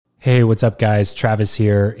Hey, what's up, guys? Travis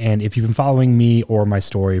here. And if you've been following me or my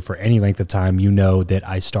story for any length of time, you know that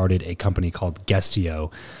I started a company called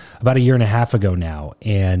Guestio about a year and a half ago now.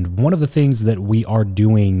 And one of the things that we are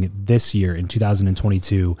doing this year in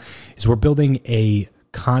 2022 is we're building a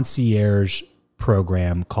concierge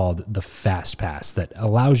program called the Fast Pass that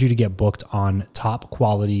allows you to get booked on top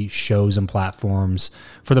quality shows and platforms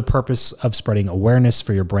for the purpose of spreading awareness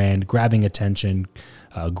for your brand, grabbing attention,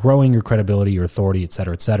 growing your credibility, your authority, et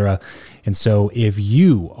cetera, et cetera. And so if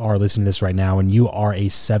you are listening to this right now and you are a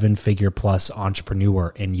 7-figure plus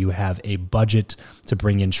entrepreneur and you have a budget to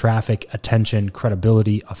bring in traffic, attention,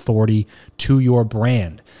 credibility, authority to your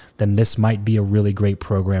brand, then this might be a really great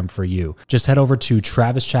program for you. Just head over to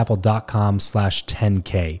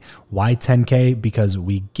travischappell.com/10K. Why 10K? Because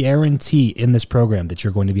we guarantee in this program that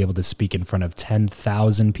you're going to be able to speak in front of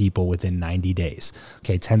 10,000 people within 90 days.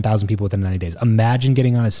 Okay, 10,000 people within 90 days. Imagine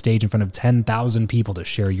getting on a stage in front of 10,000 people to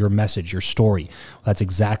share your message, your story. Well, that's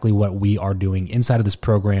exactly what we are doing inside of this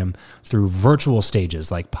program through virtual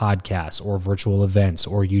stages like podcasts or virtual events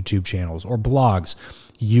or YouTube channels or blogs.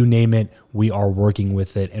 You name it, we are working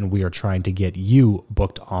with it, and we are trying to get you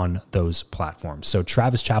booked on those platforms. So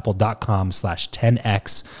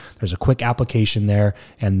travischappell.com/10X. There's a quick application there,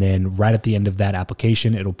 and then right at the end of that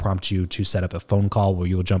application, it'll prompt you to set up a phone call where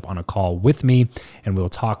you'll jump on a call with me, and we'll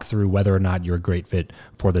talk through whether or not you're a great fit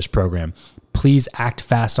for this program. Please act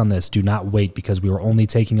fast on this. Do not wait, because we are only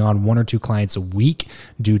taking on 1 or 2 clients a week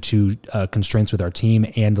due to constraints with our team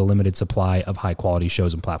and the limited supply of high quality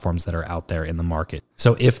shows and platforms that are out there in the market.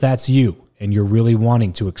 So if that's you and you're really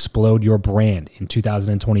wanting to explode your brand in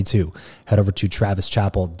 2022, head over to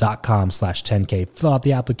travischappell.com/10K, fill out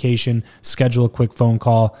the application, schedule a quick phone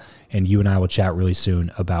call, and you and I will chat really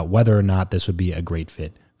soon about whether or not this would be a great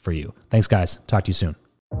fit for you. Thanks, guys. Talk to you soon.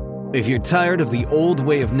 If you're tired of the old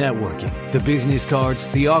way of networking, the business cards,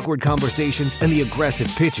 the awkward conversations, and the aggressive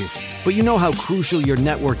pitches, but you know how crucial your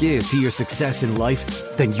network is to your success in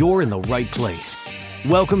life, then you're in the right place.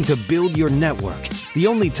 Welcome to Build Your Network, the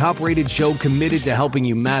only top-rated show committed to helping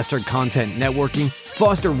you master content networking,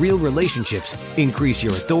 foster real relationships, increase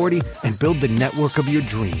your authority, and build the network of your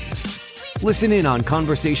dreams. Listen in on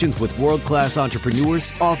conversations with world-class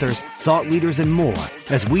entrepreneurs, authors, thought leaders, and more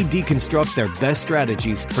as we deconstruct their best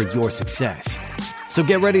strategies for your success. So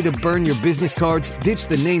get ready to burn your business cards, ditch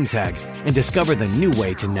the name tag, and discover the new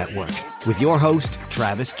way to network with your host,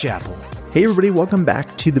 Travis Chappell. Hey everybody, welcome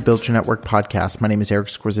back to the Build Your Network podcast. My name is Eric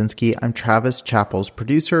Skwarczynski. I'm Travis Chappell's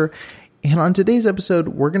producer. And on today's episode,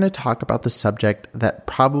 we're going to talk about the subject that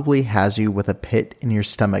probably has you with a pit in your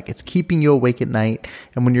stomach. It's keeping you awake at night.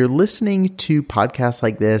 And when you're listening to podcasts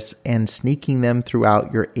like this and sneaking them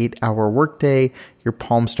throughout your 8-hour workday, your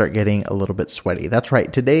palms start getting a little bit sweaty. That's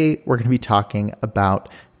right. Today, we're going to be talking about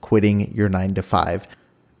quitting your 9-to-5.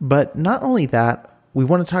 But not only that, we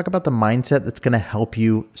want to talk about the mindset that's going to help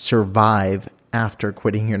you survive after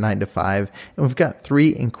quitting your 9-to-5. And we've got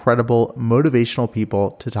 3 incredible motivational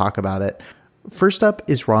people to talk about it. First up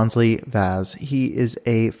is Ronsley Vaz. He is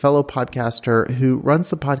a fellow podcaster who runs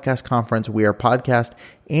the podcast conference We Are Podcast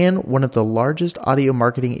and one of the largest audio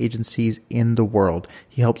marketing agencies in the world.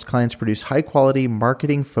 He helps clients produce high-quality,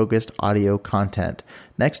 marketing-focused audio content.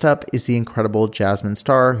 Next up is the incredible Jasmine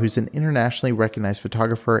Starr, who's an internationally recognized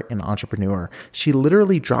photographer and entrepreneur. She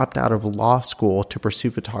literally dropped out of law school to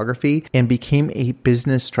pursue photography and became a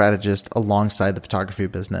business strategist alongside the photography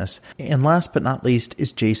business. And last but not least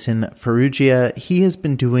is Jason Ferrugia. He has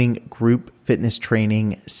been doing group fitness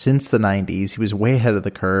training since the 90s. He was way ahead of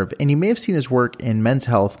the curve, and you may have seen his work in Men's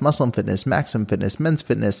Health, Muscle and Fitness, Maximum Fitness, Men's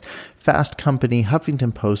Fitness, Fast Company,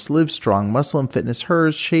 Huffington Post, Live Strong, Muscle and Fitness,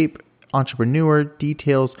 Hers, Shape, Entrepreneur,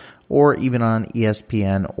 Details, or even on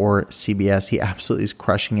ESPN or CBS. He absolutely is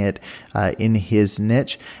crushing it in his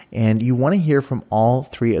niche. And you want to hear from all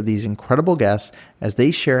 3 of these incredible guests as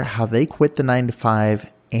they share how they quit the 9-to-5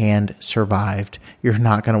 and survived. You're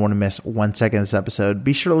not going to want to miss 1 second of this episode.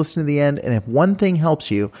 Be sure to listen to the end. And if one thing helps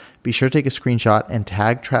you, be sure to take a screenshot and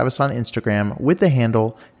tag Travis on Instagram with the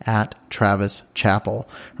handle @TravisChappell. All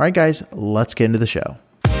right, guys, let's get into the show.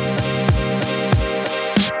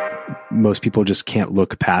 Most people just can't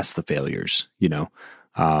look past the failures, you know.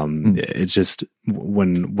 It's just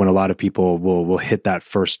when a lot of people will hit that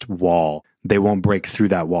first wall, they won't break through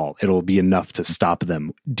that wall. It'll be enough to stop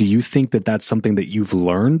them. Do you think that that's something that you've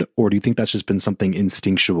learned, or do you think that's just been something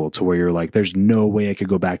instinctual to where you're like, there's no way I could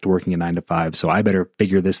go back to working a 9-to-5, so I better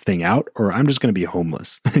figure this thing out, or I'm just going to be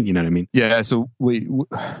homeless? You know what I mean? Yeah. So we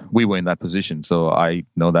were in that position, so I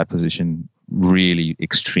know that position really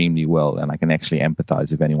extremely well, and I can actually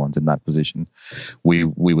empathize if anyone's in that position. We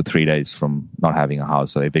were 3 days from not having a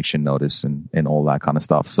house, so eviction notice and all that kind of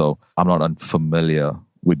stuff. So I'm not unfamiliar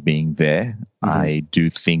with being there. I do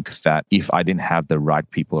think that if I didn't have the right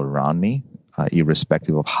people around me,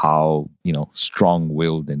 irrespective of how,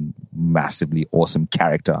 strong-willed and massively awesome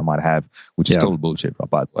character I might have, which is total bullshit,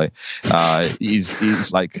 by the way,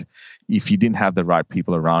 is like, if you didn't have the right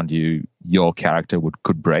people around you, your character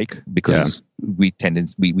could break, because we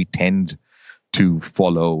tend to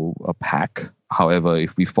follow a pack. However,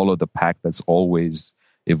 if we follow the pack that's always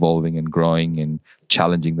evolving and growing and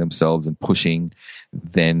challenging themselves and pushing,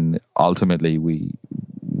 then ultimately we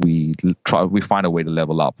find a way to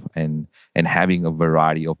level up, and having a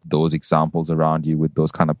variety of those examples around you with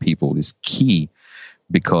those kind of people is key,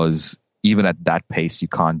 because even at that pace, you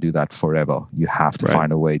can't do that forever. You have to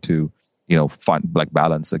find a way to, find like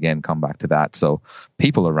balance again, come back to that. So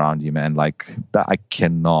people around you, man, like that, I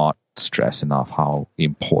cannot stress enough how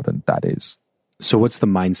important that is. So what's the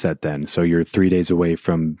mindset then? So you're 3 days away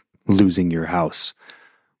from losing your house.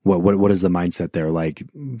 What is the mindset there? Like,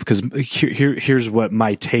 because here's what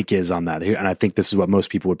my take is on that. And I think this is what most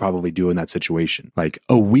people would probably do in that situation. Like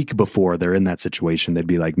a week before they're in that situation, they'd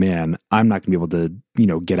be like, man, I'm not gonna be able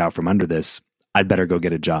to, get out from under this. I'd better go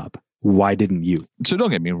get a job. Why didn't you? So don't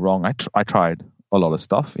get me wrong. I tried a lot of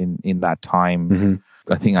stuff in that time.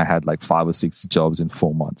 I think I had like 5 or 6 jobs in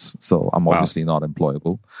 4 months. So I'm obviously not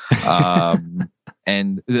employable.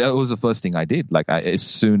 And that was the first thing I did. Like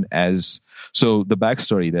so the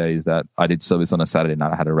backstory there is that I did service on a Saturday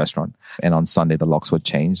night. I had a restaurant, and on Sunday the locks were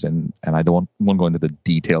changed. And I won't go into the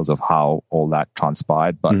details of how all that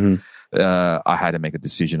transpired, but I had to make a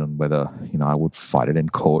decision on whether, I would fight it in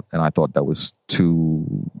court. And I thought that was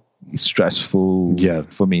too stressful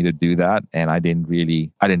for me to do that, and I didn't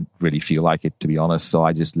really feel like it, to be honest. So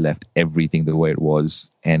I just left everything the way it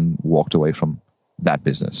was and walked away from that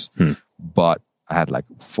business. But I had like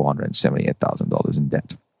 $478,000 in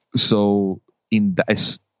debt. So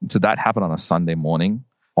that happened on a Sunday morning.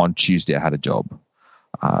 On Tuesday I had a job,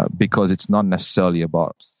 because it's not necessarily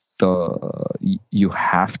about you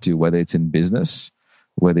have to, whether it's in business,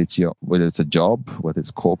 whether it's a job, whether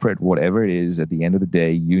it's corporate, whatever it is, at the end of the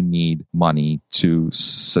day, you need money to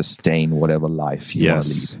sustain whatever life you want to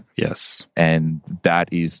lead. Yes. And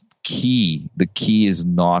that is key. The key is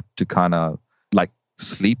not to kind of like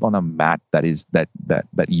sleep on a mat that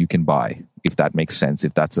you can buy, if that makes sense.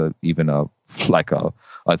 If that's even a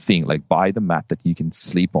thing, like buy the mat that you can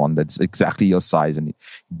sleep on that's exactly your size, and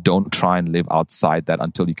don't try and live outside that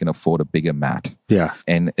until you can afford a bigger mat. Yeah.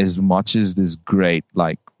 And as much as this great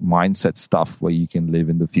like mindset stuff where you can live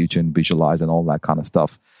in the future and visualize and all that kind of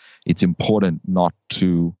stuff, it's important not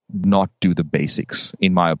to not do the basics,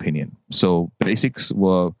 in my opinion. So basics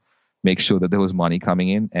were make sure that there was money coming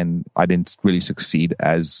in, and I didn't really succeed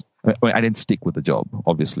I didn't stick with the job,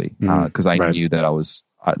 obviously, because I knew that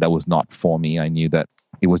that was not for me. I knew that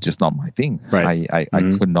it was just not my thing. Right. I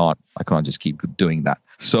could not just keep doing that.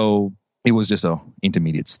 So it was just an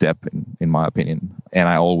intermediate step, in my opinion. And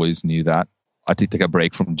I always knew that I did take a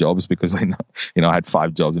break from jobs, because I know, I had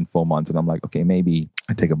 5 jobs in 4 months, and I'm like, okay, maybe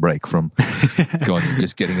I take a break from going and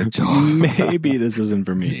just getting a job. Maybe this isn't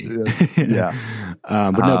for me. Yeah.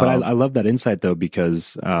 But I love that insight though,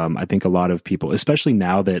 because I think a lot of people, especially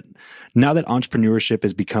now that entrepreneurship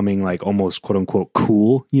is becoming like almost quote unquote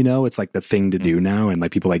cool, it's like the thing to do now. And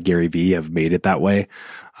like people like Gary Vee have made it that way.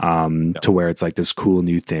 To where it's like this cool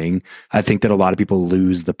new thing. I think that a lot of people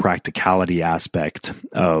lose the practicality aspect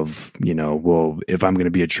of, well, if I'm going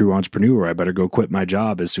to be a true entrepreneur, I better go quit my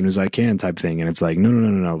job as soon as I can type thing. And it's like, no.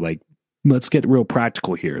 Like, let's get real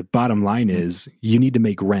practical here. Bottom line is you need to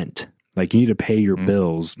make rent. Like you need to pay your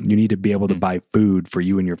bills. You need to be able to buy food for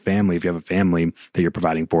you and your family if you have a family that you're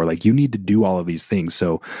providing for. Like you need to do all of these things.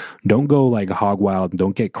 So don't go like hog wild.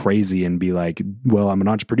 Don't get crazy and be like, well, I'm an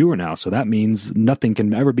entrepreneur now, so that means nothing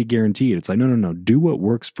can ever be guaranteed. It's like, no. Do what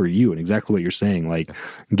works for you. And exactly what you're saying. Like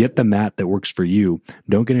get the mat that works for you.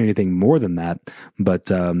 Don't get anything more than that.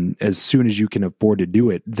 But as soon as you can afford to do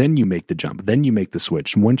it, then you make the jump. Then you make the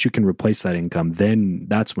switch. Once you can replace that income, then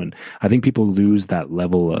that's when I think people lose that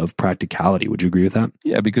level of practicality. Would you agree with that?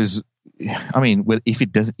 Yeah, because I mean,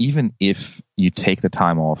 even if you take the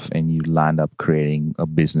time off and you land up creating a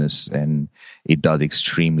business and it does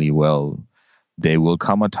extremely well, there will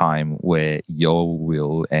come a time where your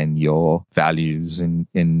will and your values and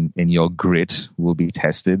your grit will be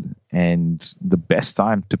tested. And the best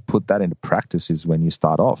time to put that into practice is when you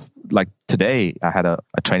start off. Like today, I had a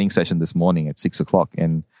training session this morning at 6:00,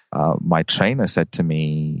 and my trainer said to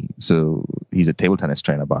me, so he's a table tennis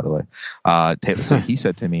trainer, by the way. So he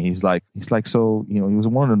said to me, he's like, so, he was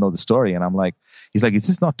wanting to know the story. And I'm like, he's like, is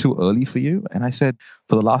this not too early for you? And I said,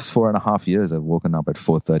 for the last 4.5 years, I've woken up at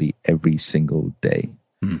 4:30 every single day.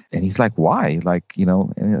 And he's like, why? Like,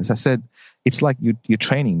 and as I said, it's like you're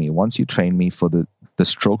training me. Once you train me for the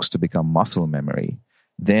strokes to become muscle memory,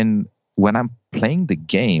 then when I'm playing the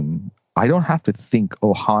game, I don't have to think,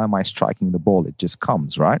 oh, how am I striking the ball? It just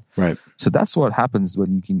comes, right? Right. So that's what happens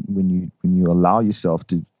when you allow yourself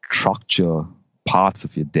to structure parts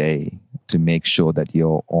of your day to make sure that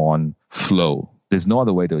you're on flow. There's no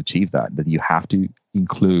other way to achieve that you have to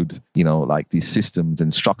include, like these systems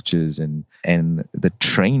and structures and the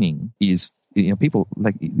training is, people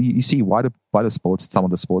like you see why some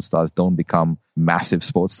of the sports stars don't become massive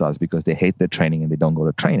sports stars because they hate their training and they don't go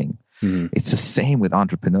to training. It's the same with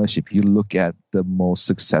entrepreneurship. You look at the most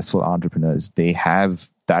successful entrepreneurs, they have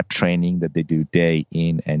that training that they do day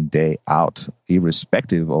in and day out,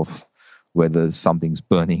 irrespective of whether something's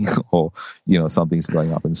burning or, something's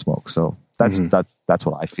going up in smoke. So that's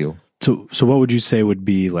what I feel. So what would you say would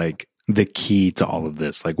be like the key to all of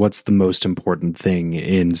this? Like, what's the most important thing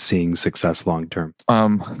in seeing success long term?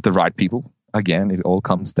 The right people. Again, it all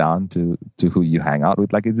comes down to who you hang out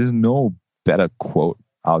with. Like, there's no better quote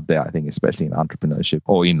out there, I think, especially in entrepreneurship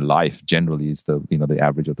or in life generally, is the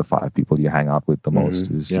average of the 5 people you hang out with the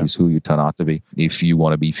most is who you turn out to be. If you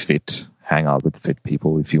want to be fit, hang out with fit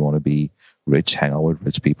people. If you want to be rich, hang out with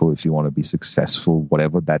rich people. If you want to be successful,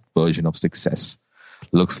 whatever that version of success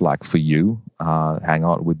looks like for you, hang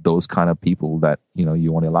out with those kind of people that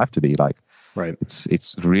you want your life to be like. Right.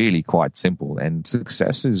 It's really quite simple, and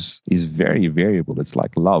success is very variable. It's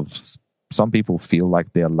like love. Some people feel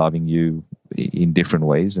like they're loving you in different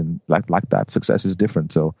ways, and like that, success is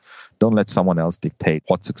different. So don't let someone else dictate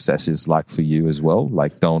what success is like for you as well.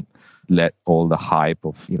 Like, don't let all the hype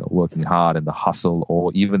of working hard and the hustle,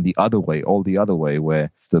 or even the other way,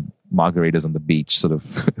 where the margaritas on the beach sort of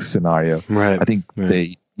scenario. Right. I think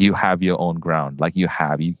you have your own ground. Like you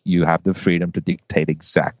have the freedom to dictate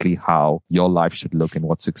exactly how your life should look and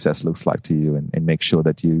what success looks like to you, and make sure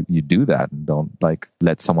that you do that, and don't like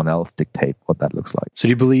let someone else dictate what that looks like. So do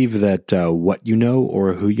you believe that what you know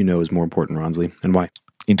or who you know is more important, Ronsley, and why?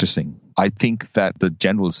 Interesting. I think that the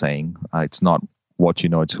general saying, it's not what you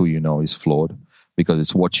know, it's who you know, is flawed, because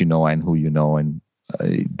it's what you know and who you know, and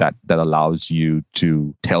that allows you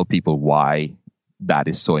to tell people why that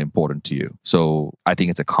is so important to you. So I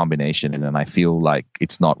think it's a combination, and I feel like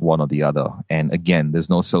it's not one or the other. And again, there's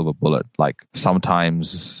no silver bullet. Like,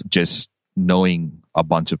 sometimes just knowing a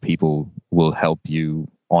bunch of people will help you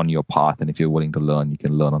on your path, and if you're willing to learn, you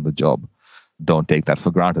can learn on the job. Don't take that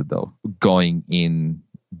for granted, though. Going in,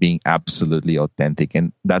 being absolutely authentic,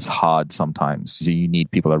 and that's hard sometimes. So you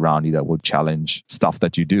need people around you that will challenge stuff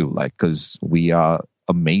that you do, like, because we are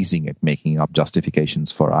amazing at making up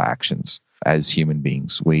justifications for our actions as human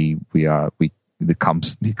beings. It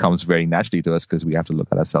comes very naturally to us because we have to look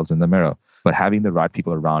at ourselves in the mirror. But having the right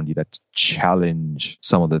people around you that challenge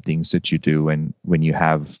some of the things that you do, and when you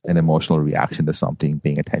have an emotional reaction to something,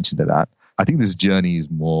 paying attention to that. I think this journey is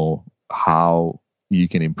more how you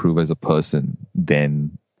can improve as a person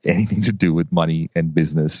than anything to do with money and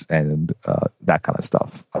business and that kind of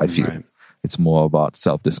stuff. I feel it's more about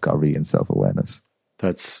self-discovery and self-awareness.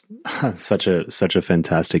 That's such a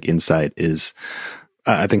fantastic insight.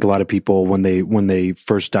 I think a lot of people, when they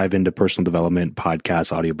first dive into personal development,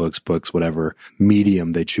 podcasts, audiobooks, books, whatever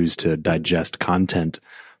medium they choose to digest content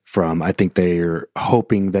from, I think they're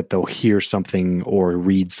hoping that they'll hear something or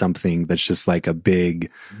read something that's just like a big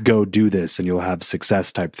go do this and you'll have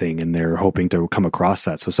success type thing, and they're hoping to come across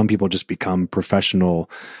that. So some people just become professional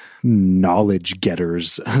knowledge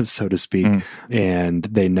getters, so to speak, and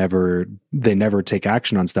they never take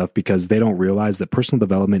action on stuff because they don't realize that personal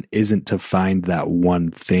development isn't to find that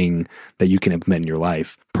one thing that you can implement in your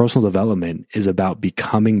life. Personal development is about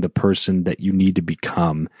becoming the person that you need to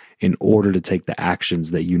become in order to take the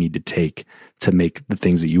actions that you need to take to make the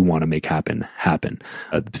things that you want to make happen.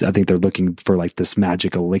 I think they're looking for like this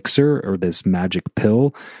magic elixir or this magic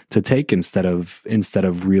pill to take instead of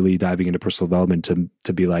really diving into personal development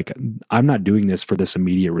to be like, I'm not doing this for this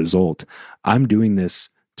immediate result. I'm doing this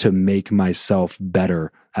to make myself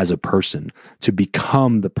better as a person, to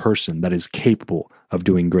become the person that is capable of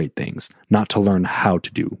doing great things, not to learn how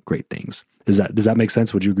to do great things. Does that make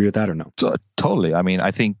sense? Would you agree with that or no? Totally. I mean,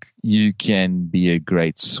 I think you can be a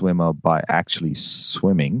great swimmer by actually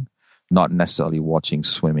swimming, not necessarily watching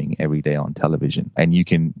swimming every day on television. And you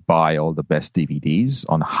can buy all the best DVDs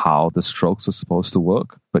on how the strokes are supposed to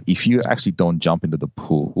work. But if you actually don't jump into the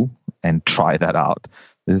pool and try that out,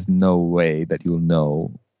 there's no way that you'll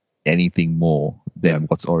know anything more than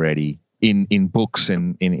what's already in books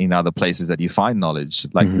and in other places that you find knowledge.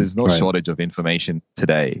 Like there's no shortage of information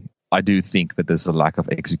today. I do think that there's a lack of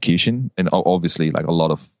execution, and obviously, like a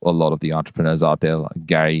lot of the entrepreneurs out there, like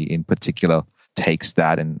Gary in particular, takes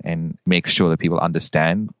that and makes sure that people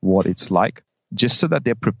understand what it's like, just so that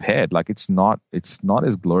they're prepared. Like it's not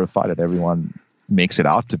as glorified as everyone makes it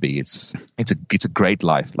out to be. It's a great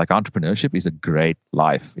life. Like entrepreneurship is a great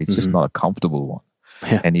life. It's just not a comfortable one.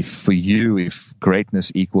 Yeah. And if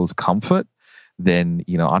greatness equals comfort, then,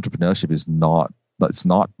 entrepreneurship is not, it's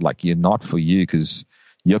not like you're not for you, because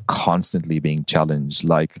you're constantly being challenged.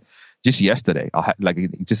 Like just yesterday,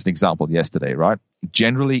 just an example yesterday, right?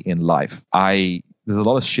 Generally in life, there's a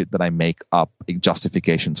lot of shit that I make up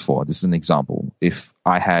justifications for. This is an example. If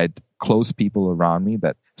I had close people around me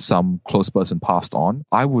that some close person passed on,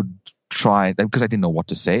 I would try, because I didn't know what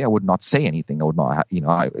to say, I would not say anything. I would not,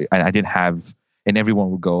 I didn't have, and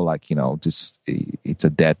everyone would go like, just it's a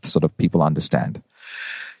death, sort of, people understand.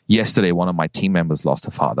 Yesterday, one of my team members lost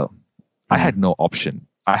her father. I had no option.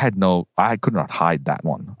 I could not hide that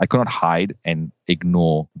one. I could not hide and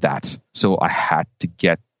ignore that. So I had to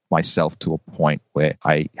get myself to a point where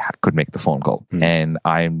I could make the phone call. And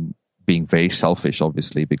I'm being very selfish,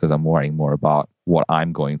 obviously, because I'm worrying more about what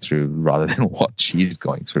I'm going through rather than what she's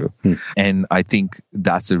going through. And I think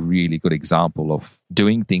that's a really good example of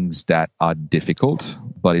doing things that are difficult,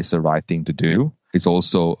 but it's the right thing to do. It's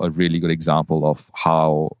also a really good example of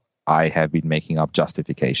how I have been making up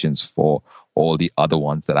justifications for all the other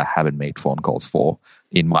ones that I haven't made phone calls for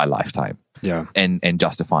in my lifetime. Yeah. And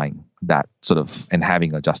justifying that sort of, and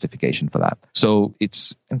having a justification for that. So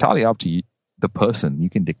it's entirely up to you, the person. You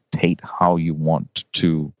can dictate how you want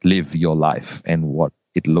to live your life and what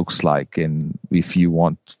it looks like. And if you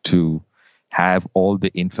want to have all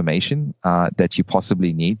the information that you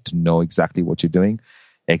possibly need to know exactly what you're doing,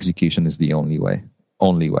 execution is the only way.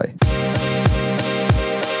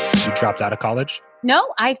 You dropped out of college?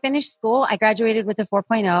 No, I finished school. I graduated with a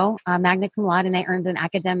 4.0 magna cum laude, and I earned an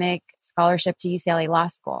academic scholarship to UCLA Law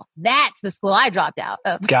School. That's the school I dropped out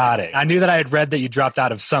of. Got it. I knew that I had read that you dropped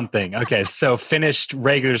out of something. Okay, so finished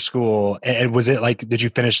regular school. And was it like, did you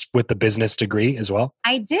finish with the business degree as well?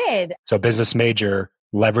 I did. So business major,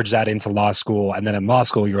 leverage that into law school. And then in law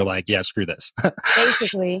school, you were like, yeah, screw this.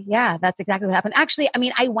 Basically, yeah, that's exactly what happened. Actually, I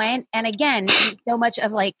mean, I went, and again, so much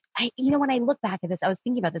of like, when I look back at this, I was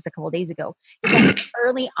thinking about this a couple of days ago.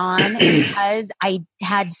 Early on, because I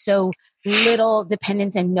had so little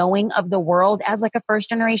dependence and knowing of the world as like a first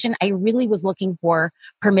generation, I really was looking for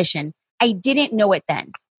permission. I didn't know it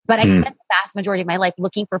then. But I spent the vast majority of my life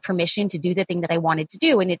looking for permission to do the thing that I wanted to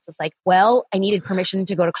do. And it's just like, well, I needed permission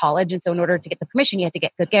to go to college. And so in order to get the permission, you had to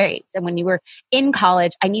get good grades. And when you were in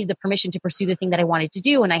college, I needed the permission to pursue the thing that I wanted to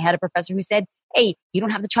do. And I had a professor who said, hey, you don't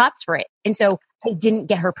have the chops for it. And so I didn't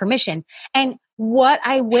get her permission. And what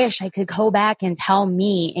I wish I could go back and tell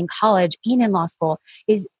me in college and in law school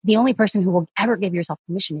is the only person who will ever give yourself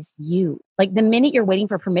permission is you. Like the minute you're waiting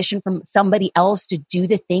for permission from somebody else to do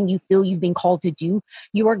the thing you feel you've been called to do,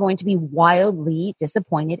 you are going to be wildly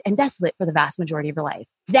disappointed and desolate for the vast majority of your life.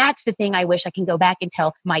 That's the thing I wish I can go back and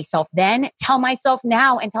tell myself then, tell myself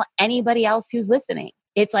now, and tell anybody else who's listening.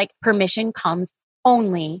 It's like permission comes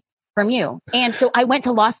only from you. And so I went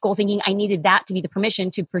to law school thinking I needed that to be the permission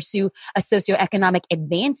to pursue a socioeconomic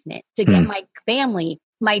advancement, to get my family,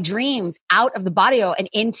 my dreams out of the barrio and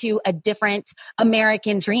into a different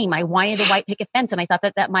American dream. I wanted the white picket fence, and I thought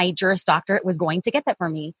that my Juris Doctorate was going to get that for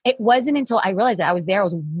me. It wasn't until I realized that I was there. I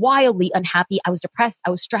was wildly unhappy. I was depressed. I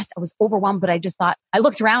was stressed. I was overwhelmed, but I just thought, I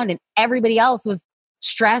looked around and everybody else was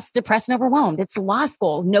stressed, depressed, and overwhelmed. It's law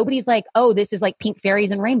school. Nobody's like, oh, this is like pink fairies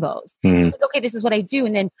and rainbows. So I was like, okay, this is what I do.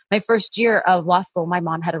 And then my first year of law school, my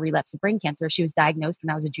mom had a relapse of brain cancer. She was diagnosed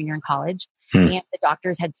when I was a junior in college. And the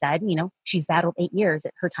doctors had said, she's battled 8 years,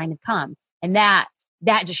 that her time had come. And that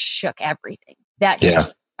just shook everything. That just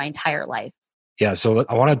changed my entire life. Yeah. So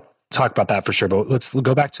I want to talk about that for sure, but let's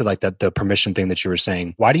go back to like the permission thing that you were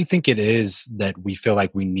saying. Why do you think it is that we feel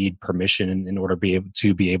like we need permission in order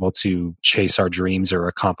to be able to chase our dreams or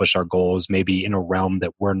accomplish our goals, maybe in a realm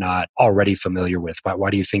that we're not already familiar with? Why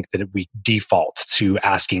do you think that we default to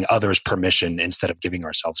asking others permission instead of giving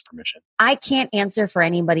ourselves permission? I can't answer for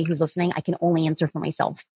anybody who's listening. I can only answer for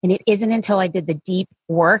myself. And it isn't until I did the deep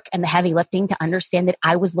work and the heavy lifting to understand that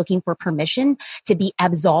I was looking for permission to be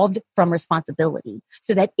absolved from responsibility,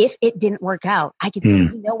 so that if it didn't work out, I could say,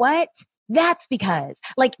 you know what? That's because,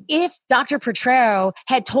 like, if Dr. Petrero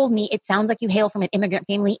had told me it sounds like you hail from an immigrant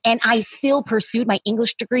family and I still pursued my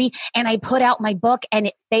English degree and I put out my book and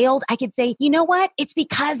it failed, I could say, you know what? It's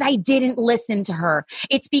because I didn't listen to her.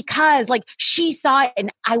 It's because, like, she saw it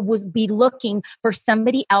and I would be looking for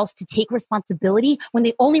somebody else to take responsibility when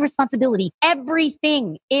the only responsibility,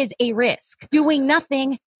 everything is a risk. Doing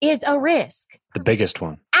nothing is a risk. The biggest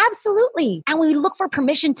one. Absolutely. And we look for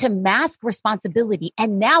permission to mask responsibility.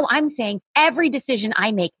 And now I'm saying every decision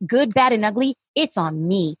I make, good, bad, and ugly, it's on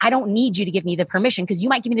me. I don't need you to give me the permission because you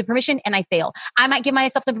might give me the permission and I fail. I might give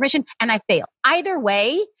myself the permission and I fail. Either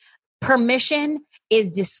way, permission is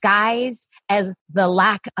disguised as the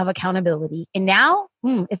lack of accountability. And now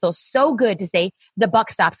it feels so good to say the buck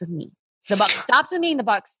stops with me. The buck stops with me and the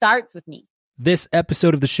buck starts with me. This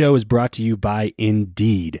episode of the show is brought to you by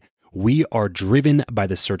Indeed. We are driven by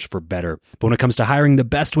the search for better. But when it comes to hiring, the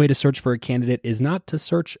best way to search for a candidate is not to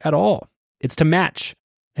search at all. It's to match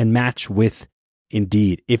and match with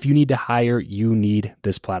Indeed. If you need to hire, you need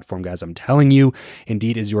this platform, guys. I'm telling you,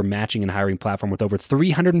 Indeed is your matching and hiring platform with over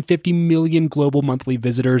 350 million global monthly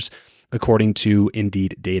visitors, according to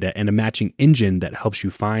Indeed data, and a matching engine that helps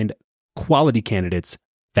you find quality candidates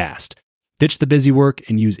fast. Ditch the busy work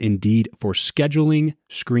and use Indeed for scheduling,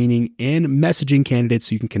 screening, and messaging candidates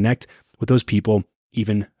so you can connect with those people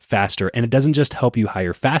even faster. And it doesn't just help you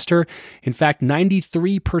hire faster. In fact,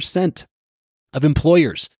 93% of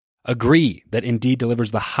employers agree that Indeed delivers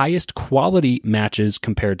the highest quality matches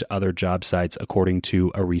compared to other job sites, according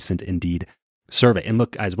to a recent Indeed survey. And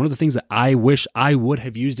look, guys, one of the things that I wish I would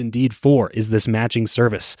have used Indeed for is this matching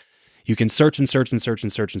service. You can search and search and search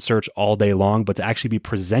and search and search all day long, but to actually be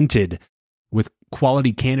presented with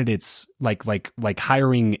quality candidates, like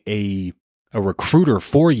hiring a recruiter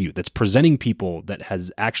for you that's presenting people that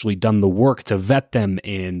has actually done the work to vet them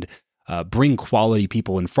and bring quality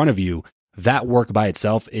people in front of you, that work by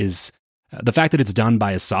itself is the fact that it's done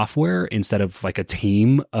by a software instead of like a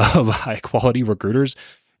team of high quality recruiters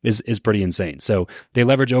is pretty insane. So they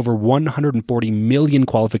leverage over 140 million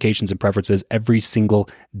qualifications and preferences every single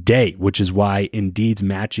day, which is why Indeed's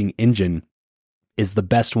matching engine is the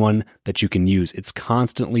best one that you can use. It's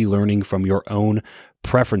constantly learning from your own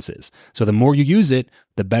preferences. So the more you use it,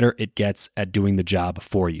 the better it gets at doing the job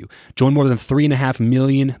for you. Join more than 3.5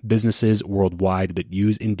 million businesses worldwide that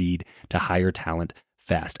use Indeed to hire talent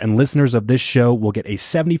fast. And listeners of this show will get a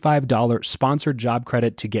 $75 sponsored job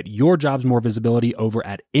credit to get your jobs more visibility over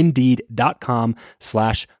at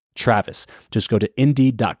Indeed.com/Travis. Just go to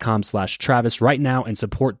Indeed.com/Travis right now and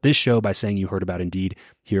support this show by saying you heard about Indeed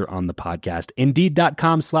here on the podcast.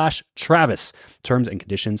 Indeed.com/Travis. Terms and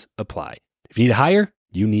conditions apply. If you need to hire,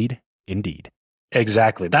 you need Indeed.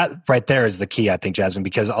 Exactly. That right there is the key, I think, Jasmine,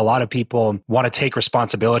 because a lot of people want to take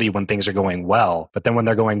responsibility when things are going well, but then when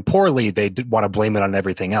they're going poorly, they want to blame it on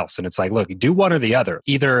everything else. And it's like, look, do one or the other.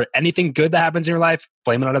 Either anything good that happens in your life,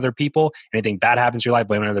 blame it on other people. Anything bad happens in your life,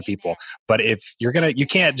 blame it on other people. But if you're you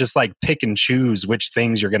can't just like pick and choose which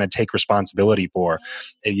things you're going to take responsibility for.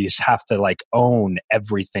 You just have to like own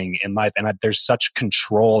everything in life. And there's such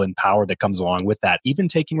control and power that comes along with that. Even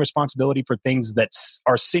taking responsibility for things that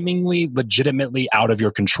are seemingly legitimately out of your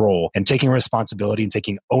control and taking responsibility and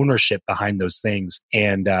taking ownership behind those things.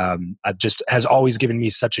 And just has always given me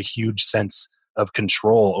such a huge sense of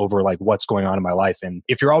control over like what's going on in my life. And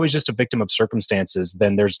if you're always just a victim of circumstances,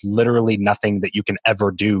 then there's literally nothing that you can ever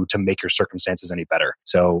do to make your circumstances any better.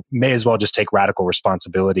 So may as well just take radical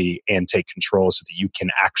responsibility and take control so that you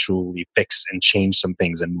can actually fix and change some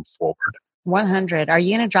things and move forward. 100. Are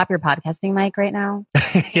you going to drop your podcasting mic right now?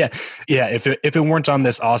 Yeah. If it weren't on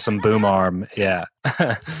this awesome boom arm, yeah.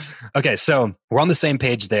 Okay. So we're on the same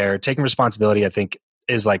page there. Taking responsibility, I think,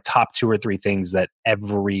 is like top 2 or 3 things that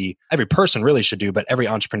every person really should do, but every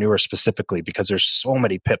entrepreneur specifically, because there's so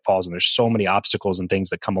many pitfalls and there's so many obstacles and things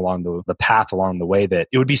that come along the path along the way that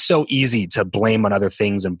it would be so easy to blame on other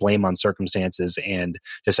things and blame on circumstances and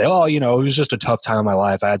just say, oh, it was just a tough time in my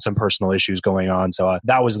life. I had some personal issues going on. So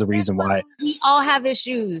that was the reason why. We all have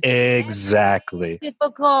issues. Exactly. It's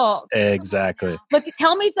difficult. Exactly. Look,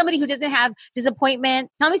 tell me somebody who doesn't have disappointment.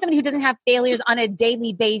 Tell me somebody who doesn't have failures on a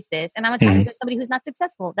daily basis. And I'm going to tell you there's somebody who's not successful.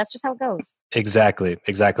 That's just how it goes. Exactly.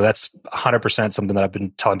 That's 100% something that I've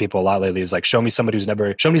been telling people a lot lately is like, show me someone who's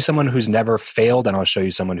never failed and I'll show you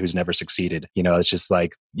someone who's never succeeded.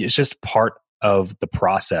 It's just part of the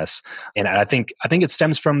process. And I think it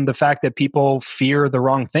stems from the fact that people fear the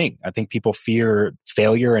wrong thing. I think people fear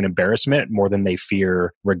failure and embarrassment more than they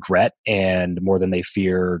fear regret and more than they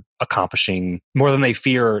fear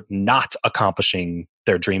not accomplishing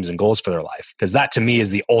their dreams and goals for their life. Because that to me is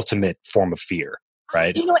the ultimate form of fear.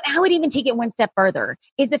 right? You know what? I would even take it one step further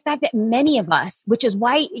is the fact that many of us, which is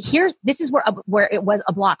why this is where it was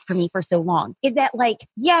a block for me for so long, is that like,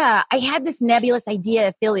 yeah, I had this nebulous idea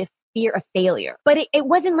of fear of failure, but it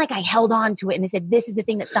wasn't like I held on to it and I said, this is the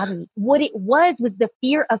thing that stopped me. What it was the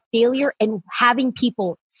fear of failure and having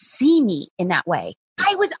people see me in that way.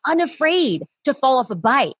 I was unafraid to fall off a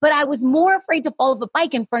bike, but I was more afraid to fall off a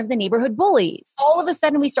bike in front of the neighborhood bullies. All of a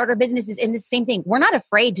sudden, we start our businesses in the same thing. We're not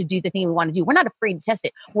afraid to do the thing we want to do. We're not afraid to test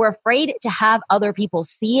it. We're afraid to have other people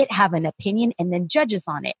see it, have an opinion, and then judge us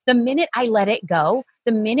on it. The minute I let it go,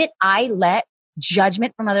 the minute I let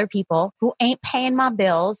judgment from other people who ain't paying my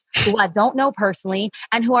bills, who I don't know personally,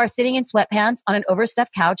 and who are sitting in sweatpants on an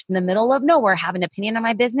overstuffed couch in the middle of nowhere, have an opinion on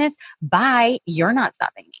my business, bye, you're not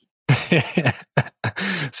stopping me.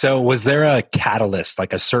 So was there a catalyst,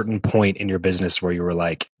 like a certain point in your business where you were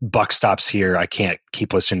like, buck stops here, I can't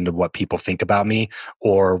keep listening to what people think about me?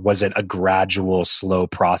 Or was it a gradual, slow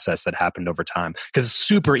process that happened over time? Because it's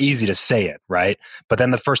super easy to say it, right? But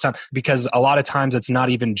then the first time, because a lot of times it's not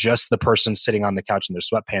even just the person sitting on the couch in their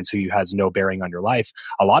sweatpants who has no bearing on your life.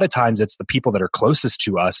 A lot of times it's the people that are closest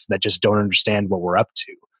to us that just don't understand what we're up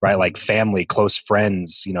to. Right? Like family, close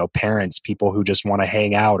friends, parents, people who just want to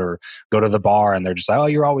hang out or go to the bar and they're just like, oh,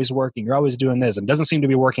 you're always working. You're always doing this. And it doesn't seem to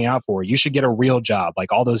be working out for you. You should get a real job.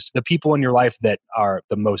 Like all those, the people in your life that are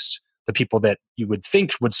the people that you would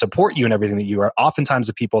think would support you and everything that you are oftentimes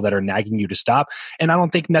the people that are nagging you to stop. And I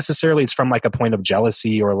don't think necessarily it's from like a point of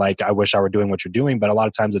jealousy or like, I wish I were doing what you're doing. But a lot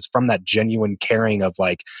of times it's from that genuine caring of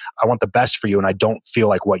like, I want the best for you. And I don't feel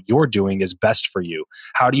like what you're doing is best for you.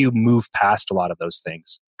 How do you move past a lot of those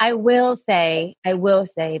things? I will say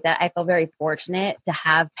that I feel very fortunate to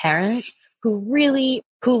have parents who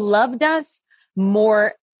loved us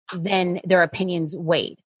more than their opinions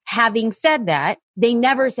weighed. Having said that, they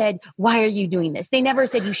never said, why are you doing this? They never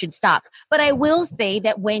said you should stop. But I will say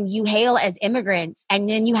that when you hail as immigrants and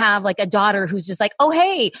then you have like a daughter who's just like, oh,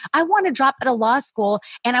 hey, I want to drop out of law school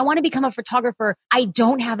and I want to become a photographer. I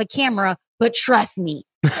don't have a camera, but trust me.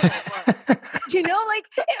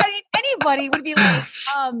 Anybody would be like,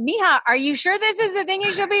 Mija, are you sure this is the thing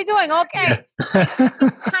you should be doing? Okay.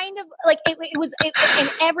 Kind of like it was in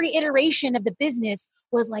every iteration of the business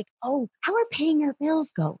was like, oh, how are paying your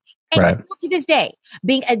bills go? And right. Still to this day,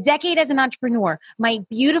 being a decade as an entrepreneur, my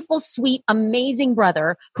beautiful, sweet, amazing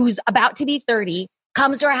brother who's about to be 30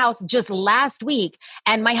 comes to our house just last week.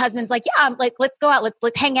 And my husband's like, yeah, I'm like, let's go out.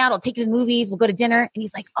 Let's hang out. I'll take you to the movies. We'll go to dinner. And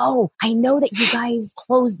he's like, oh, I know that you guys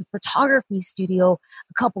closed the photography studio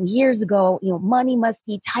a couple years ago. Money must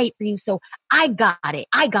be tight for you. So I got it.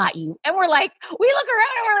 I got you. And we're like, we look around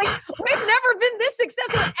and we're like, we've never been this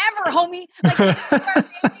successful ever, homie. Like our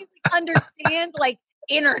families understand like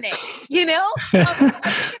internet, in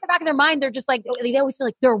the back of their mind, they're just like, they always feel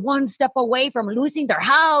like they're one step away from losing their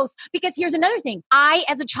house. Because here's another thing. I,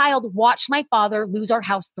 as a child, watched my father lose our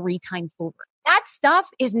house 3 times over. That stuff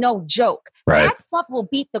is no joke. Right. That stuff will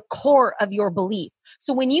beat the core of your belief.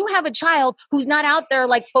 So when you have a child who's not out there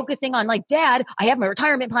like focusing on like, Dad, I have my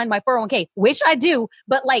retirement plan, my 401k, which I do,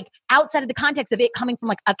 but like outside of the context of it coming from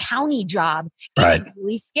like a county job, it's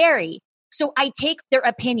really scary. So I take their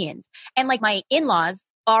opinions, and like my in-laws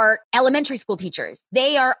are elementary school teachers.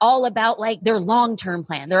 They are all about like their long-term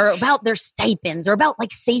plan. They're about their stipends. They're about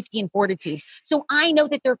like safety and fortitude. So I know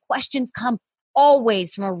that their questions come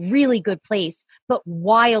always from a really good place, but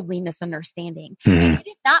wildly misunderstanding. And it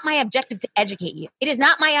is not my objective to educate you. It is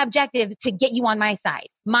not my objective to get you on my side.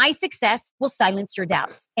 My success will silence your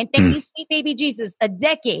doubts. And thank you, sweet baby Jesus, a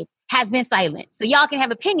decade has been silent. So y'all can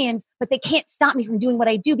have opinions, but they can't stop me from doing what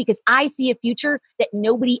I do because I see a future that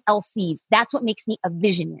nobody else sees. That's what makes me a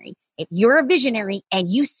visionary. If you're a visionary and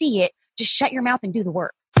you see it, just shut your mouth and do the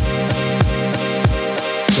work.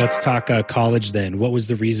 Let's talk college then. What was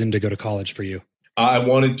the reason to go to college for you? I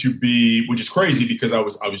wanted to be, which is crazy because I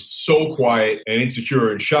was so quiet and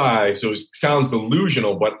insecure and shy. So it sounds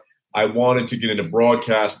delusional, but I wanted to get into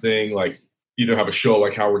broadcasting, like either have a show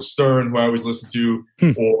like Howard Stern, who I always listen to,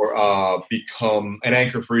 or become an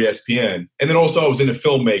anchor for ESPN. And then also I was into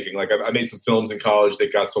filmmaking. Like I made some films in college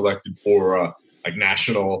that got selected for like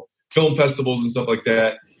national film festivals and stuff like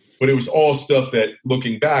that. But it was all stuff that,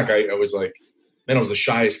 looking back, I was like, man, I was the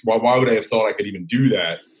shyest. Why would I have thought I could even do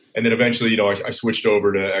that? And then eventually, I switched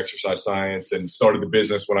over to exercise science and started the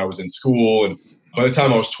business when I was in school. And by the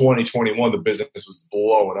time I was 20, 21, the business was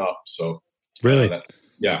blowing up. So really,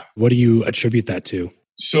 yeah. What do you attribute that to?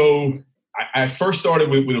 So I first started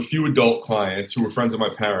with a few adult clients who were friends of my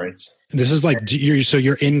parents. This is like,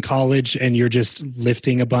 you're in college and you're just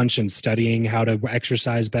lifting a bunch and studying how to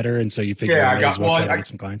exercise better. And so you figure I get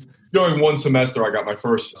some clients. During one semester, I got my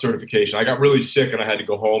first certification. I got really sick and I had to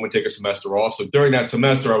go home and take a semester off. So during that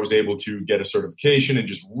semester, I was able to get a certification and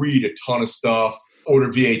just read a ton of stuff, order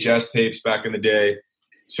VHS tapes back in the day.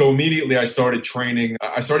 So immediately I started training.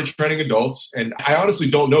 Adults. And I honestly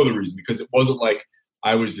don't know the reason, because it wasn't like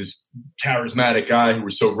I was this charismatic guy who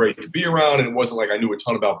was so great to be around. And it wasn't like I knew a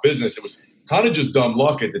ton about business. It was kind of just dumb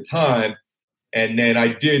luck at the time. And then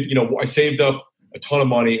I saved up a ton of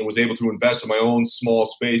money and was able to invest in my own small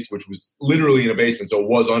space, which was literally in a basement. So it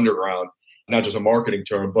was underground, not just a marketing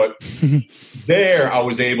term. But there I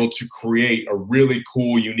was able to create a really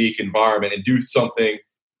cool, unique environment and do something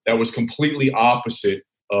that was completely opposite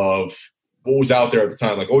of what was out there at the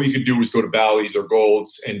time. Like all you could do was go to Bally's or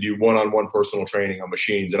Gold's and do one-on-one personal training on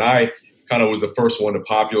machines. And I kind of was the first one to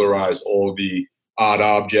popularize all the odd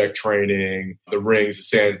object training, the rings, the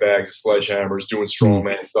sandbags, the sledgehammers, doing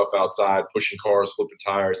strongman stuff outside, pushing cars, flipping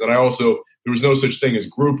tires. And there was no such thing as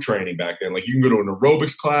group training back then. Like you can go to an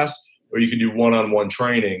aerobics class or you can do one-on-one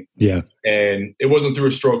training. Yeah. And it wasn't through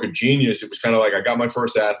a stroke of genius. It was kind of like I got my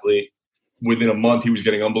first athlete. Within a month, he was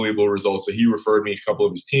getting unbelievable results. So he referred me a couple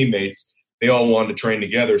of his teammates. They all wanted to train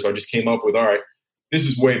together. So I just came up with, all right, this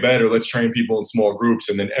is way better. Let's train people in small groups.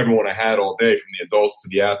 And then everyone I had all day, from the adults to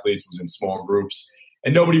the athletes, was in small groups.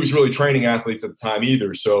 And nobody was really training athletes at the time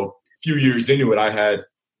either. So a few years into it, I had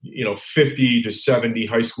 50 to 70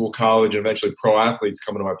 high school, college, and eventually pro athletes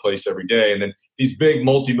coming to my place every day. And then these big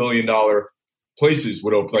multi-million-dollar places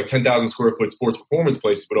would open, like 10,000 square foot sports performance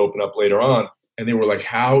places would open up later on. And they were like,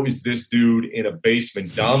 how is this dude in a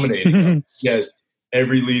basement dominating? Yes,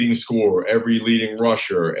 every leading scorer, every leading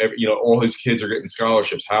rusher, all his kids are getting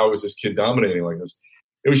scholarships. How is this kid dominating like this?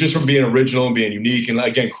 It was just from being original and being unique, and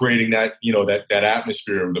again, creating that, that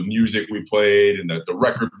atmosphere of the music we played and the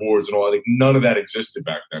record boards and all. I think none of that existed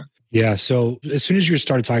back then. Yeah. So as soon as you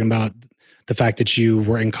started talking about the fact that you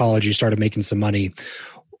were in college, you started making some money,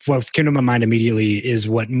 what came to my mind immediately is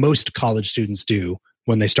what most college students do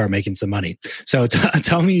when they start making some money. So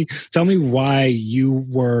tell me why you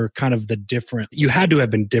were kind of you had to have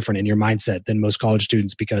been different in your mindset than most college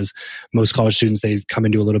students, because most college students, they come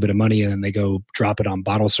into a little bit of money and then they go drop it on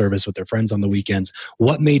bottle service with their friends on the weekends.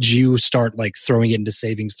 What made you start like throwing it into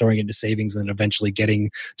savings, and then eventually getting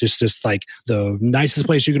just like the nicest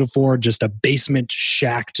place you could afford, just a basement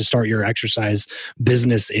shack to start your exercise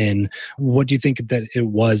business in? What do you think that it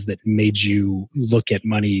was that made you look at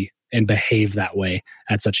money and behave that way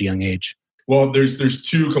at such a young age? Well, there's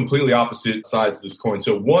two completely opposite sides of this coin.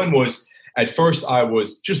 So one was, at first I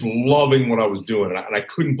was just loving what I was doing, and I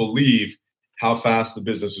couldn't believe how fast the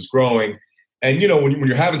business was growing. And when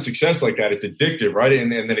you're having success like that, it's addictive, right? And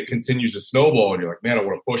then it continues to snowball, and you're like, man, I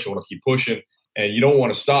want to push, I want to keep pushing, and you don't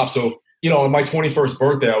want to stop. So on my 21st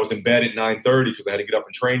birthday, I was in bed at 9:30 because I had to get up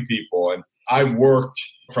and train people, and I worked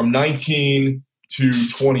from 19 to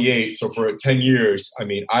 28. So for 10 years,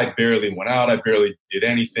 I barely went out. I barely did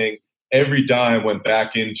anything. Every dime went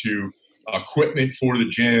back into equipment for the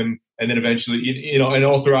gym. And then eventually, and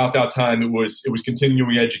all throughout that time, it was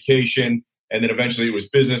continuing education. And then eventually it was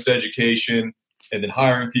business education, and then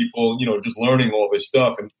hiring people, just learning all this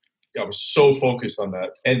stuff. And I was so focused on that.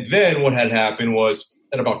 And then what had happened was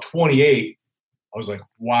at about 28, I was like,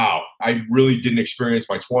 wow, I really didn't experience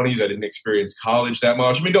my 20s. I didn't experience college that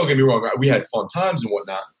much. Don't get me wrong. We had fun times and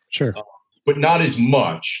whatnot. Sure. But not as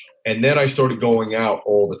much. And then I started going out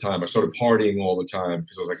all the time. I started partying all the time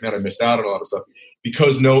because I was like, man, I missed out on a lot of stuff.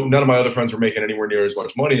 Because none of my other friends were making anywhere near as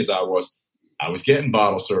much money as I was. I was getting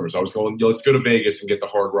bottle service. I was going, let's go to Vegas and get the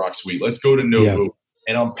Hard Rock Suite. Let's go to Nobu. Yeah.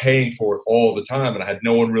 And I'm paying for it all the time. And I had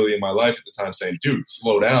no one really in my life at the time saying, dude,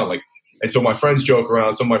 slow down. And so my friends joke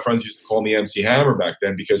around. Some of my friends used to call me MC Hammer back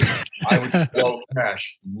then because I would blow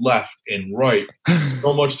cash left and right.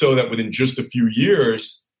 So much so that within just a few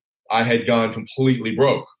years, I had gone completely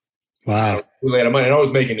broke. Wow. And I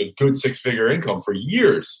was making a good 6-figure income for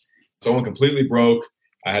years. So I went completely broke.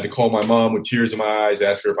 I had to call my mom with tears in my eyes,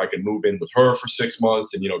 ask her if I could move in with her for 6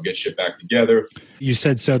 months and, get shit back together. You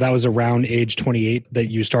said, so that was around age 28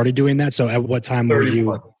 that you started doing that. So at what time were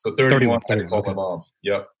you? So 31, I had to call my mom.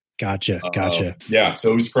 Yep. Gotcha. Yeah.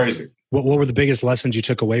 So it was crazy. What were the biggest lessons you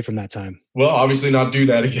took away from that time? Well, obviously not do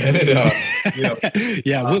that again. And,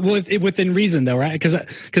 yeah. Within reason though, right? Because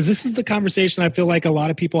this is the conversation I feel like a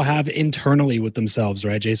lot of people have internally with themselves,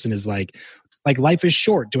 right? Jason, is like, Like life is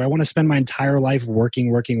short. Do I want to spend my entire life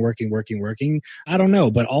working? I don't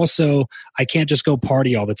know. But also I can't just go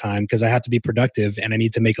party all the time because I have to be productive and I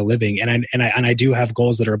need to make a living. And I do have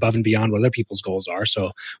goals that are above and beyond what other people's goals are.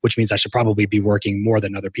 So, which means I should probably be working more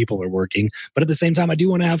than other people are working. But at the same time, I do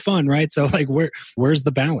want to have fun, right? So like where's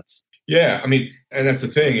the balance? Yeah. I mean, and that's the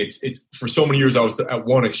thing. It's for so many years I was at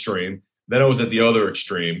one extreme, then I was at the other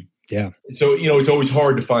extreme. Yeah. So, it's always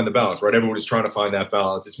hard to find the balance, right? Everyone is trying to find that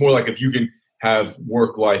balance. It's more like if you can have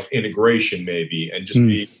work-life integration maybe and just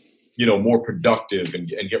be, more productive and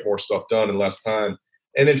get more stuff done in less time.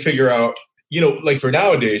 And then figure out, like for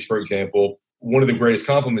nowadays, for example, one of the greatest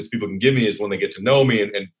compliments people can give me is when they get to know me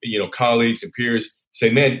and colleagues and peers say,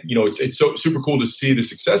 man, it's so super cool to see the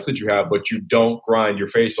success that you have, but you don't grind your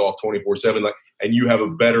face off 24/7. And you have a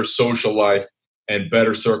better social life and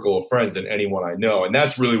better circle of friends than anyone I know. And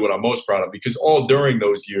that's really what I'm most proud of, because all during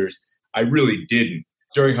those years, I really didn't.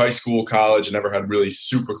 During high school, college, I never had really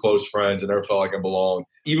super close friends. I never felt like I belonged.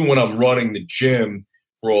 Even when I'm running the gym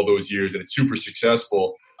for all those years and it's super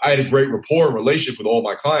successful, I had a great rapport and relationship with all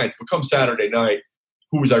my clients. But come Saturday night,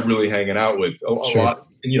 who was I really hanging out with? A lot.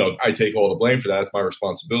 And, I take all the blame for that. It's my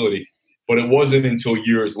responsibility. But it wasn't until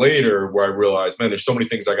years later where I realized, man, there's so many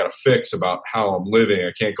things I got to fix about how I'm living.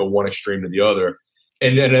 I can't go one extreme to the other.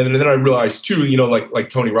 And then I realized too, like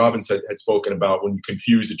Tony Robbins had spoken about, when you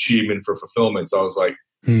confuse achievement for fulfillment. So I was like,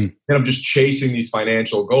 and I'm just chasing these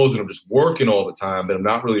financial goals and I'm just working all the time, but I'm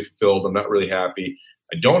not really fulfilled. I'm not really happy.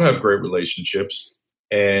 I don't have great relationships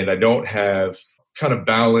and I don't have kind of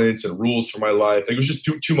balance and rules for my life. It was just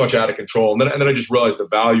too much out of control. And then I just realized the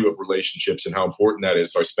value of relationships and how important that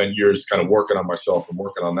is. So I spent years kind of working on myself and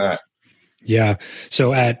working on that. Yeah.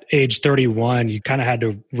 So at age 31, you kind of had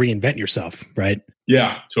to reinvent yourself, right?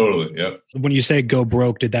 Yeah, totally. Yeah. When you say go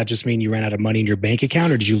broke, did that just mean you ran out of money in your bank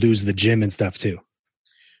account, or did you lose the gym and stuff too?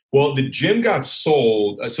 Well, the gym got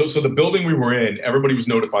sold. So the building we were in, everybody was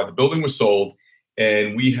notified. The building was sold,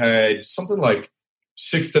 and we had something like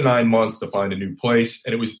 6 to 9 months to find a new place.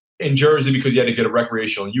 And it was in Jersey because you had to get a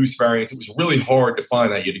recreational use variance. It was really hard to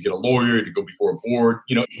find that. You had to get a lawyer, to go before a board.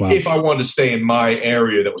 If I wanted to stay in my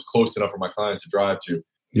area that was close enough for my clients to drive to.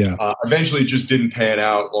 Yeah. Eventually, it just didn't pan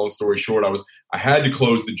out. Long story short, I had to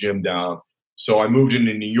close the gym down. So I moved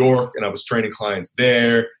into New York, and I was training clients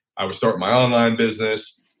there. I was starting my online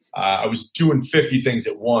business. I was doing 50 things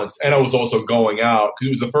at once. And I was also going out because it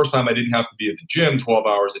was the first time I didn't have to be at the gym 12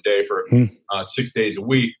 hours a day for 6 days a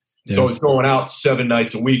week. Yeah. So I was going out 7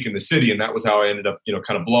 nights a week in the city. And that was how I ended up,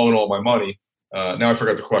 kind of blowing all my money. Now I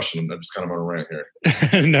forgot the question. I'm just kind of on a rant here.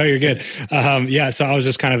 No, you're good. So I was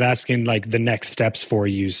just kind of asking like the next steps for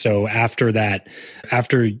you. So after that,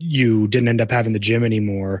 after you didn't end up having the gym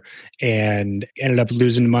anymore and ended up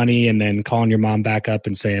losing money and then calling your mom back up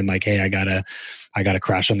and saying like, hey, I gotta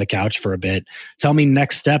crash on the couch for a bit. Tell me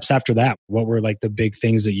next steps after that. What were like the big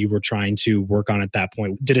things that you were trying to work on at that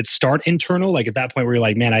point? Did it start internal? Like at that point where you're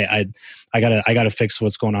like, man, I gotta fix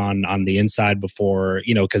what's going on the inside before,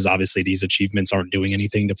 because obviously these achievements aren't doing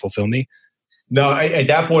anything to fulfill me. No, at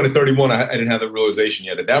that point at 31, I didn't have the realization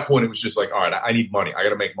yet. At that point, it was just like, all right, I need money. I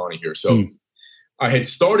got to make money here. So I had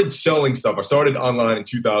started selling stuff. I started online in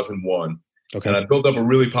 2001. Okay. And I built up a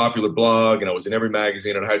really popular blog, and I was in every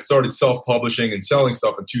magazine, and I had started self-publishing and selling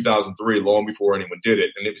stuff in 2003, long before anyone did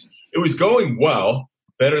it. And it was going well,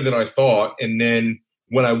 better than I thought. And then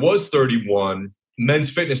when I was 31, Men's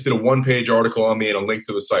Fitness did a one-page article on me and a link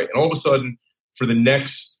to the site. And all of a sudden, for the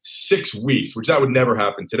next 6 weeks, which that would never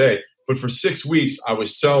happen today, but for 6 weeks, I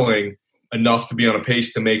was selling enough to be on a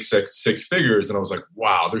pace to make six figures. And I was like,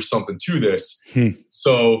 wow, there's something to this.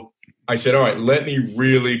 So I said, all right, let me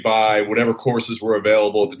really buy whatever courses were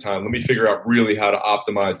available at the time. Let me figure out really how to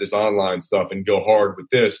optimize this online stuff and go hard with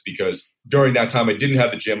this, because during that time I didn't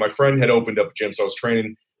have the gym. My friend had opened up a gym, so I was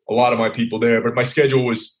training a lot of my people there, but my schedule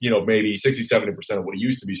was, maybe 60-70% of what it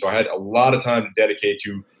used to be. So I had a lot of time to dedicate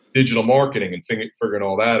to digital marketing and figuring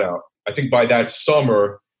all that out. I think by that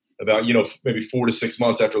summer, about, maybe 4 to 6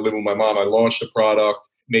 months after living with my mom, I launched a product,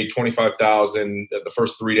 made $25,000 the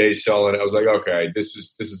first 3 days selling. I was like, okay, this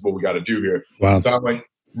is what we got to do here. Wow. So I went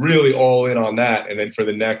really all in on that. And then for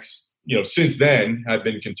the next, since then, I've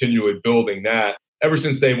been continually building that. Ever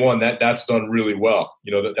since day one, that's done really well.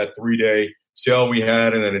 That 3-day sale we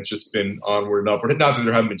had, and then it's just been onward and upward. Not that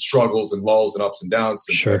there haven't been struggles and lulls and ups and downs.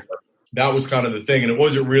 Sure. That was kind of the thing. And it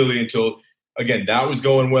wasn't really until, again, that was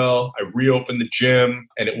going well. I reopened the gym,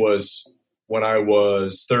 and it was when I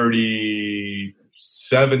was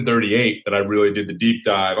 37, 38 that I really did the deep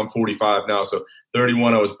dive. I'm 45 now. So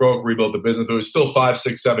 31, I was broke, rebuilt the business. But it was still 5,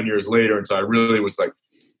 6, 7 years later until I really was like,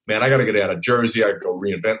 man, I got to get out of Jersey. I got to go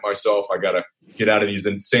reinvent myself. I got to get out of these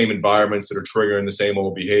same environments that are triggering the same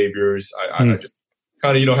old behaviors. I just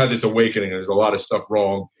kind of, had this awakening. There's a lot of stuff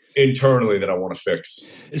wrong internally that I want to fix.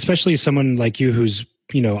 Especially someone like you who's,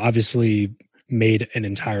 obviously made an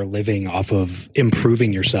entire living off of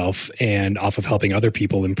improving yourself and off of helping other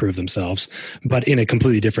people improve themselves, but in a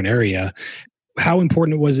completely different area. How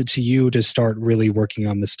important was it to you to start really working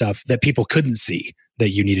on the stuff that people couldn't see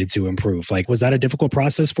that you needed to improve? Like, was that a difficult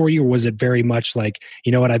process for you? Or was it very much like,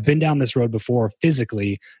 I've been down this road before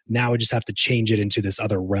physically, now I just have to change it into this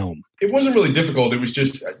other realm? It wasn't really difficult. It was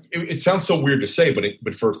just, it sounds so weird to say,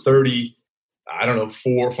 but for 30, 4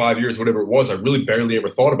 or 5 years, whatever it was, I really barely ever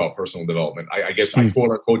thought about personal development. I guess I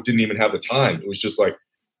quote unquote didn't even have the time. It was just like,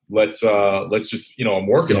 let's just, I'm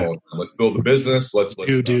working on it. Let's build a business. Let's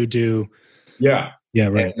do. Yeah. Yeah.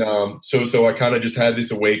 Right. And, so I kind of just had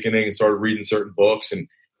this awakening and started reading certain books and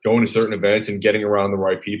going to certain events and getting around the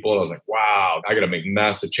right people. And I was like, wow, I got to make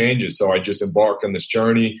massive changes. So I just embarked on this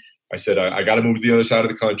journey. I said, I got to move to the other side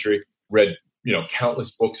of the country, read,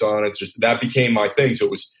 countless books on it. Just that became my thing. So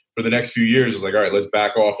it was for the next few years, I was like, all right, let's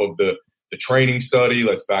back off of the training study.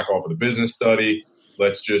 Let's back off of the business study.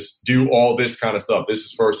 Let's just do all this kind of stuff. This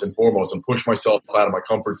is first and foremost, and push myself out of my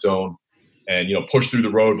comfort zone. And, push through the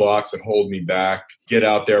roadblocks and hold me back, get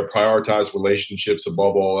out there, prioritize relationships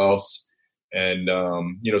above all else. And, so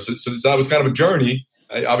that was kind of a journey.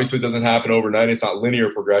 Obviously, it doesn't happen overnight. It's not linear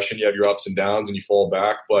progression. You have your ups and downs and you fall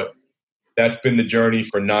back. But that's been the journey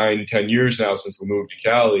for 9-10 years now since we moved to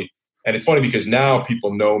Cali. And it's funny because now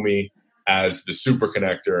people know me as the super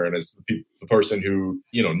connector and as the person who,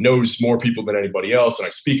 knows more people than anybody else. And I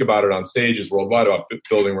speak about it on stages worldwide about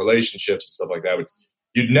building relationships and stuff like that.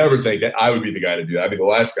 You'd never think that I would be the guy to do that. I'd be the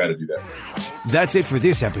last guy to do that. That's it for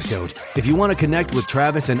this episode. If you want to connect with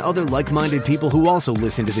Travis and other like-minded people who also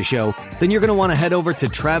listen to the show, then you're going to want to head over to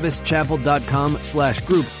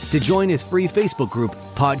travischappell.com/group to join his free Facebook group,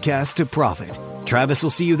 Podcast to Profit. Travis will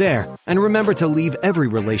see you there. And remember to leave every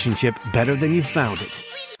relationship better than you found it.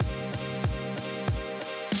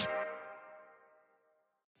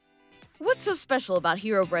 What's so special about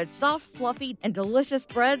Hero Bread's soft, fluffy, and delicious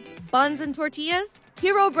breads, buns, and tortillas?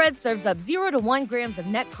 Hero Bread serves up 0 to 1 grams of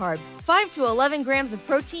net carbs, 5 to 11 grams of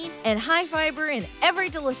protein, and high fiber in every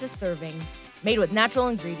delicious serving. Made with natural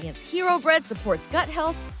ingredients, Hero Bread supports gut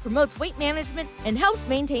health, promotes weight management, and helps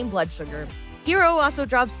maintain blood sugar. Hero also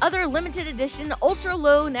drops other limited edition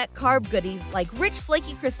ultra-low net carb goodies like rich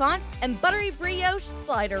flaky croissants and buttery brioche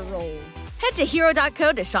slider rolls. Head to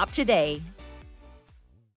hero.co to shop today.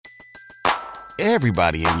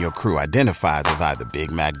 Everybody in your crew identifies as either Big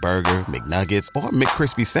Mac Burger, McNuggets, or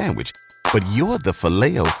McCrispy Sandwich. But you're the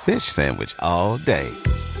Filet-O-Fish Sandwich all day.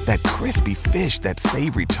 That crispy fish, that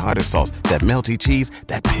savory tartar sauce, that melty cheese,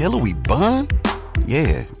 that pillowy bun.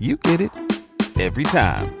 Yeah, you get it. Every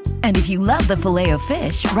time. And if you love the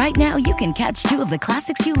Filet-O-Fish, right now you can catch 2 of the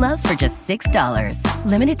classics you love for just $6.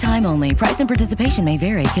 Limited time only. Price and participation may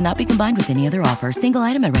vary. Cannot be combined with any other offer. Single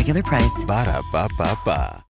item at regular price. Ba-da-ba-ba-ba.